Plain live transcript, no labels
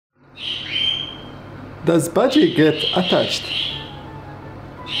Does Budgie get attached?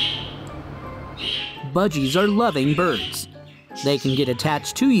 Budgies are loving birds. They can get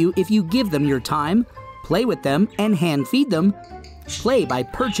attached to you if you give them your time, play with them, and hand feed them, play by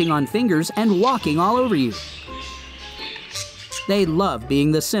perching on fingers and walking all over you. They love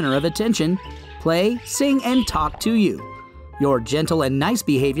being the center of attention, play, sing, and talk to you. Your gentle and nice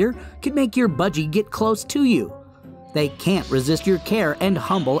behavior can make your budgie get close to you. They can't resist your care and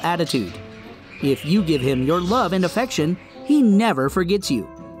humble attitude. If you give him your love and affection, he never forgets you,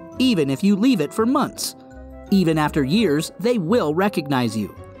 even if you leave it for months. Even after years, they will recognize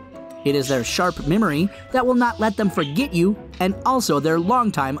you. It is their sharp memory that will not let them forget you, and also their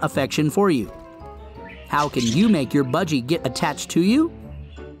longtime affection for you. How can you make your budgie get attached to you?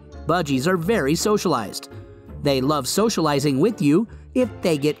 Budgies are very socialized. They love socializing with you if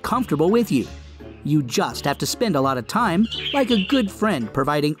they get comfortable with you. You just have to spend a lot of time like a good friend,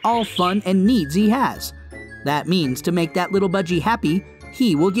 providing all fun and needs he has. That means to make that little budgie happy,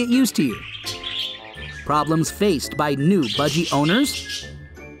 he will get used to you. Problems faced by new budgie owners?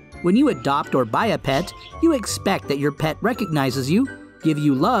 When you adopt or buy a pet, you expect that your pet recognizes you, gives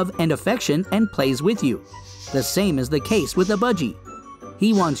you love and affection, and plays with you. The same is the case with a budgie.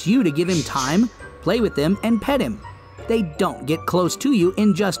 He wants you to give him time, play with him, and pet him. They don't get close to you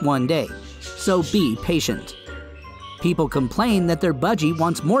in just one day, so be patient. People complain that their budgie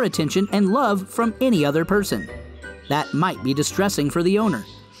wants more attention and love from any other person. That might be distressing for the owner,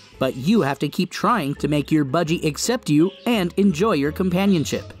 but you have to keep trying to make your budgie accept you and enjoy your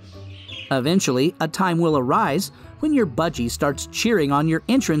companionship. Eventually, a time will arise when your budgie starts cheering on your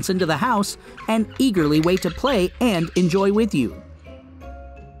entrance into the house and eagerly wait to play and enjoy with you.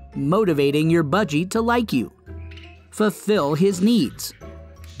 Motivating your budgie to like you. Fulfill his needs.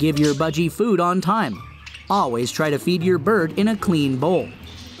 Give your budgie food on time. Always try to feed your bird in a clean bowl.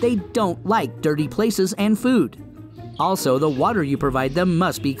 They don't like dirty places and food. Also, the water you provide them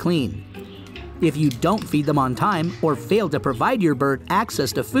must be clean. If you don't feed them on time or fail to provide your bird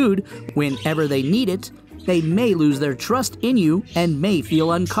access to food whenever they need it, they may lose their trust in you and may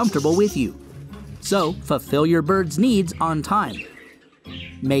feel uncomfortable with you. So, fulfill your bird's needs on time.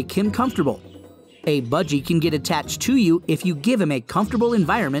 Make him comfortable. A budgie can get attached to you if you give him a comfortable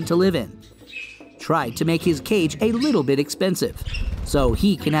environment to live in. Try to make his cage a little bit expensive, so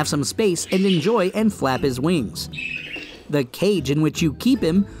he can have some space and enjoy and flap his wings. The cage in which you keep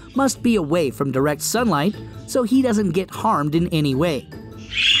him must be away from direct sunlight so he doesn't get harmed in any way.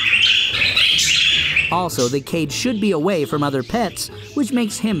 Also, the cage should be away from other pets, which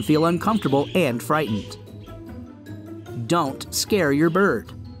makes him feel uncomfortable and frightened. Don't scare your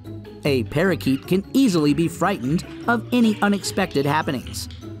bird. A parakeet can easily be frightened of any unexpected happenings.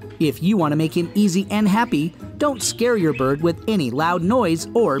 If you want to make him easy and happy, don't scare your bird with any loud noise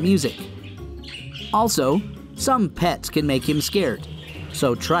or music. Also, some pets can make him scared,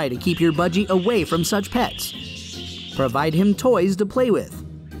 so try to keep your budgie away from such pets. Provide him toys to play with.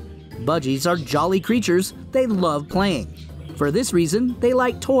 Budgies are jolly creatures, they love playing. For this reason, they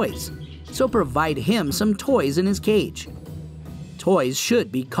like toys, so provide him some toys in his cage. Toys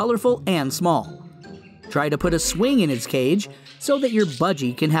should be colorful and small. Try to put a swing in his cage so that your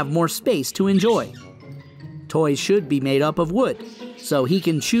budgie can have more space to enjoy. Toys should be made up of wood, so he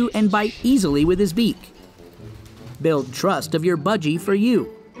can chew and bite easily with his beak. Build trust of your budgie for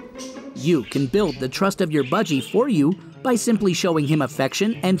you. You can build the trust of your budgie for you by simply showing him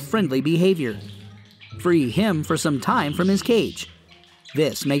affection and friendly behavior. Free him for some time from his cage.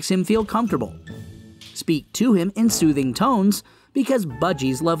 This makes him feel comfortable. Speak to him in soothing tones because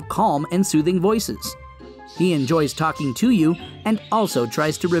budgies love calm and soothing voices. He enjoys talking to you and also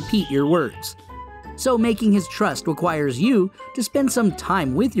tries to repeat your words. So making his trust requires you to spend some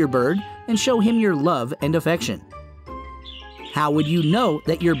time with your bird and show him your love and affection. How would you know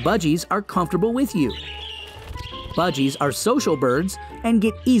that your budgies are comfortable with you? Budgies are social birds and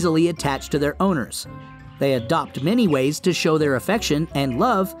get easily attached to their owners. They adopt many ways to show their affection and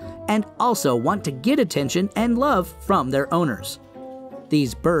love and also want to get attention and love from their owners.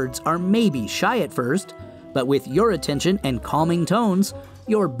 These birds are maybe shy at first, but with your attention and calming tones,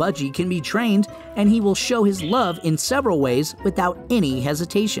 your budgie can be trained and he will show his love in several ways without any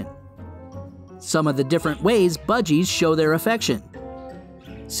hesitation. Some of the different ways budgies show their affection.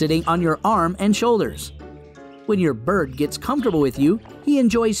 Sitting on your arm and shoulders. When your bird gets comfortable with you, he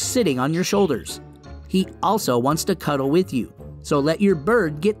enjoys sitting on your shoulders. He also wants to cuddle with you, so let your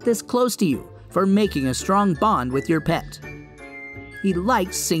bird get this close to you for making a strong bond with your pet. He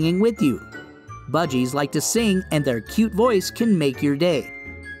likes singing with you. Budgies like to sing and their cute voice can make your day.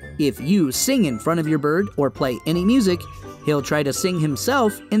 If you sing in front of your bird or play any music, he'll try to sing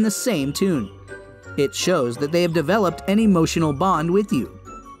himself in the same tune. It shows that they have developed an emotional bond with you.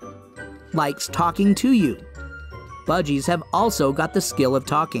 Likes talking to you. Budgies have also got the skill of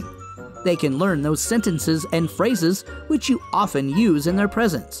talking. They can learn those sentences and phrases which you often use in their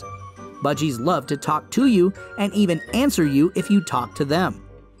presence. Budgies love to talk to you and even answer you if you talk to them.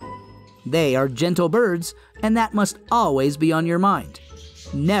 They are gentle birds, and that must always be on your mind.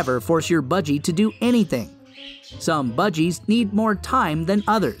 Never force your budgie to do anything. Some budgies need more time than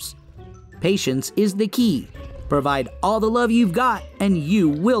others. Patience is the key. Provide all the love you've got, and you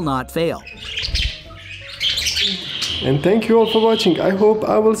will not fail. And thank you all for watching. I hope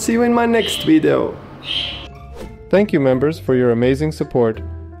I will see you in my next video. Thank you, members, for your amazing support.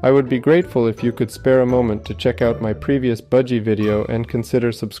 I would be grateful if you could spare a moment to check out my previous Budgie video and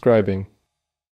consider subscribing.